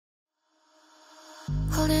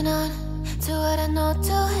Holding on to what I know,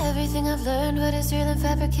 to everything I've learned. What is real and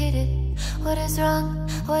fabricated? What is wrong?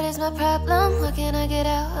 What is my problem? What can I get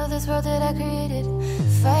out of this world that I created?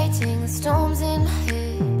 Fighting the storms in my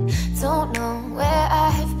head. Don't know where I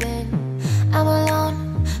have been. I'm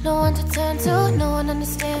alone, no one to turn to. No one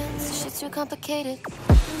understands, this shit's too complicated.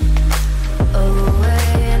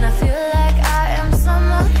 Away, and I feel like I am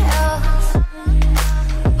someone else.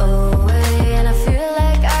 Away, and I feel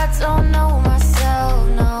like I don't know myself,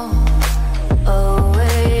 no.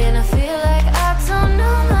 Away, and I feel like I don't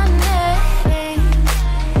know my name.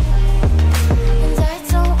 And I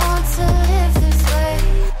don't want to live this way.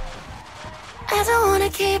 I don't wanna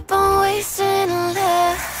keep on wasting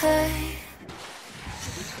life.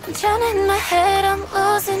 I'm drowning in my head, I'm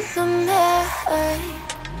losing the mind.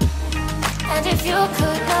 And if you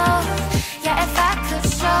could know, yeah, if I could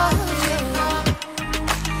show you,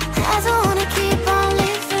 I don't wanna keep on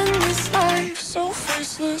living this life so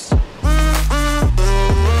faceless.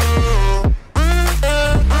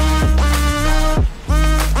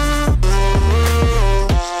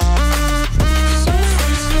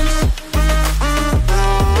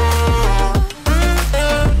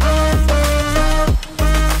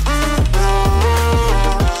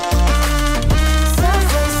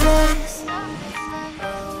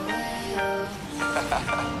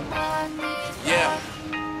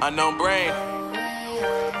 Unknown Brain,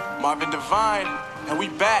 Marvin Divine, and we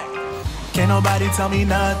back. Can't nobody tell me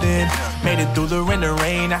nothing. Made it through the rain and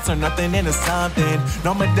rain, I turned nothing into something.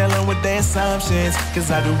 No more dealing with their assumptions, cause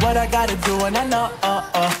I do what I gotta do and I know,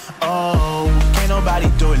 can't nobody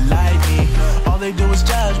do it like me. All they do is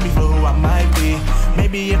judge me for who I might be.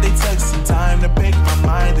 Maybe if they took some time to pick my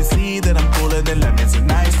mind and see that I'm cooler than lemons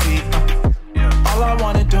and iced tea. All I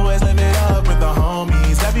wanna do is live it up with the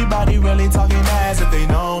homies. Everybody really talking as if they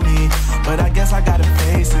know me, but I guess I gotta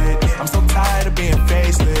face it. I'm so tired of being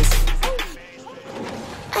faceless.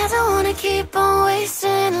 I don't wanna keep on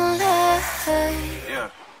wasting life.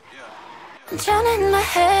 I'm drowning in my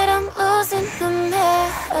head, I'm losing the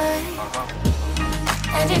mind.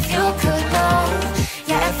 And if you could know,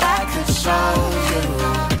 yeah, if I could show you,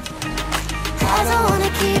 I don't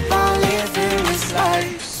wanna keep on living this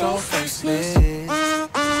life so faceless.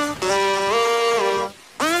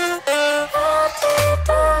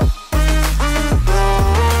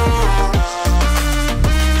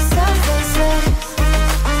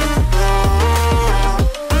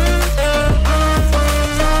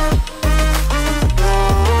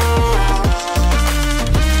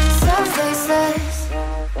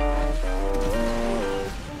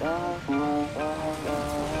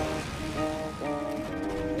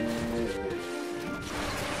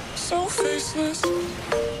 So faceless.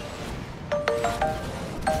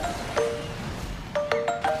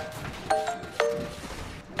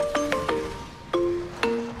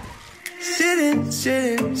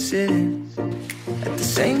 Sitting at the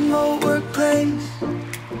same old workplace.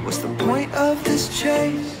 What's the point of this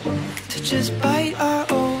chase? To just bite our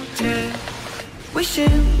own tail.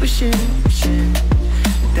 Wishing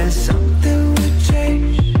that something would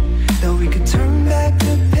change, that we could turn back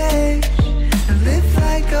the page and live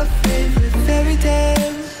like our favorite fairy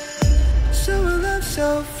tales. So a love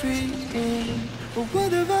so free, a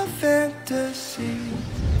world of our fantasy.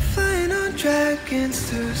 Flying on dragons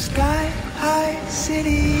through sky-high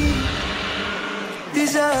cities.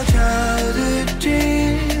 These are childhood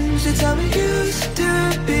dreams, it's how we used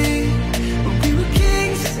to be. When we were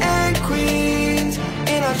kings and queens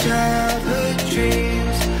in our childhood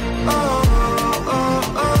dreams.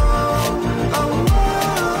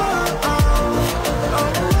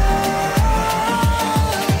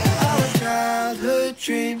 Our childhood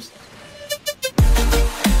dreams.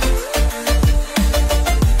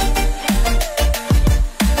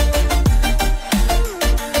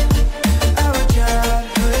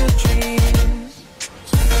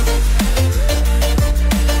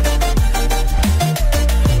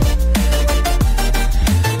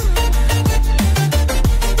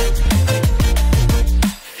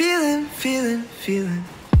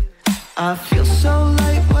 I feel so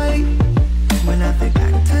lightweight when I think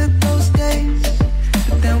back to those days,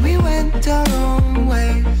 but then we went our own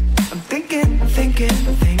ways. I'm thinking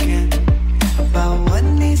about what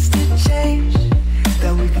needs to change,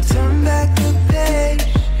 that we can turn back the page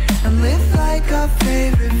and live like our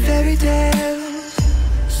favorite fairy tales.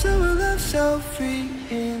 So a love so free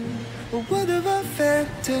in a world of our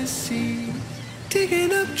fantasy,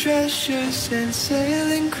 digging up treasures and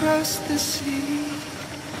sailing across the sea.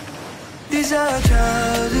 These are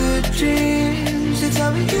childhood dreams, it's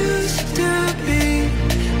how we used to be.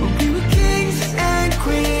 When we were kings and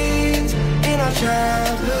queens in our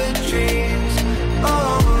childhood dreams.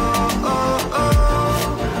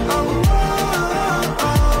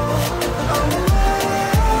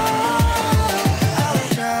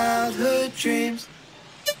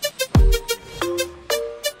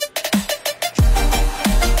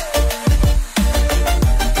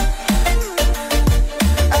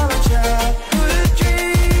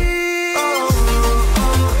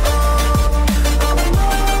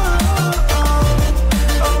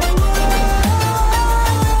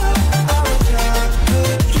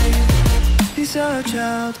 our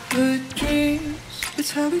childhood dreams.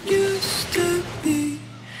 It's how it used to be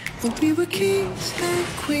when we were kings and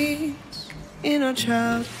queens in our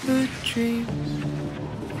childhood dreams.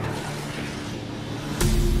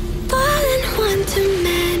 Fallen one too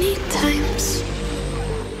many times,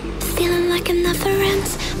 feeling like it never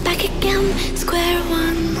ends. Back again, square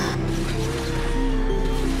one.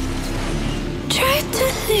 Tried to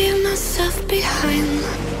leave myself behind,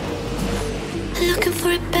 looking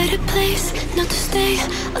for a better place, not to stay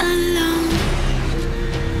alone.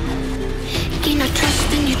 Gain our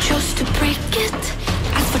trust and you chose to break it.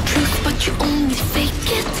 Ask for truth but you only fake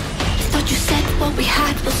it. Thought you said what we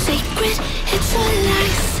had was sacred. It's all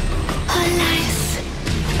lies, all lies.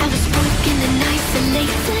 I was broken and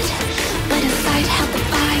isolated, but inside held the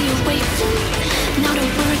fire waiting. Not a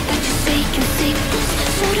word that you say can save us,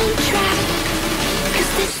 so don't try,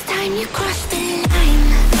 'cause this time you crossed the line.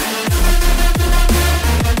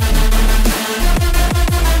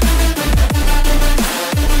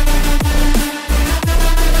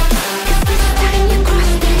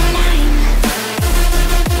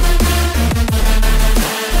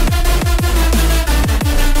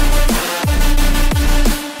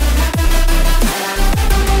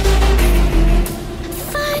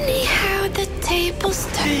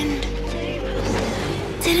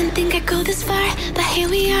 Didn't think I'd go this far, but here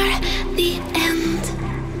we are, the end.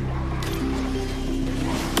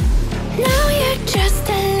 Now you're just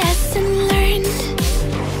a lesson learned,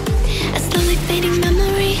 a slowly fading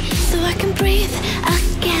memory, so I can breathe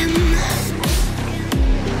again.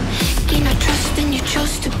 Gain our trust and you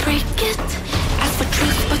chose to break it. Ask for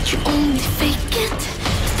truth but you only fake it.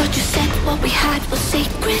 Thought you said what we had was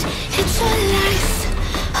sacred. It's all lies,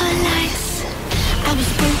 all lies. I was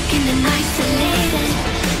broken and isolated,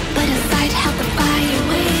 but inside held the fire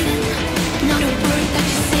waiting. Not a word that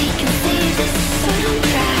you say can save us, so don't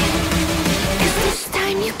try, 'cause this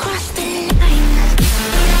time you crossed the line.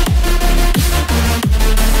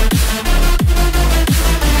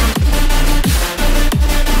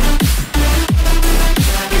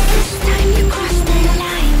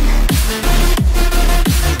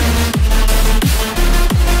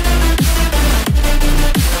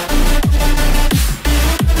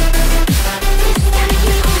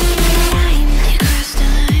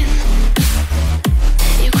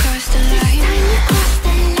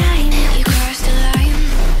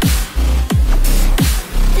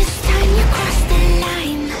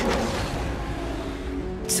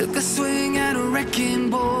 Took a swing at a wrecking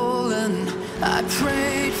ball and I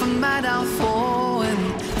prayed for my downfall, and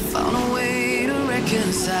I found a way to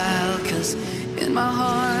reconcile, 'cause in my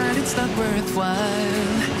heart it's not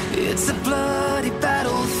worthwhile. It's a bloody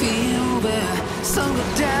battlefield where some go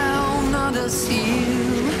down, others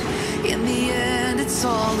heal. In the end it's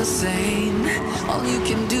all the same. All you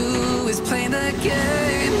can do is play the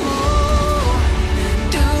game.